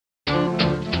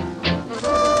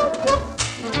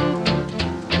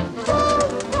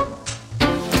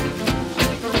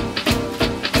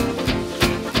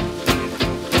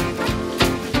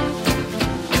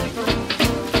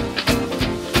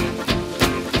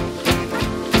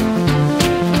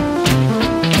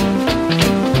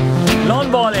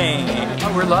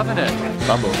loving it.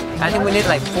 Bumble. I think we need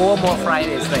like 4 more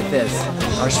Fridays like this.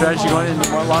 Our strategy going into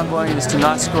more long bowling is to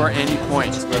not score any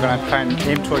points. We're gonna try and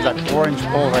aim towards that orange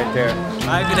pole right there.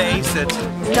 I'm gonna ace it.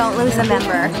 Don't lose a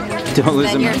member. Don't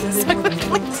lose Then a yours member.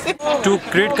 is To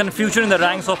create confusion in the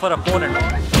ranks of our opponent.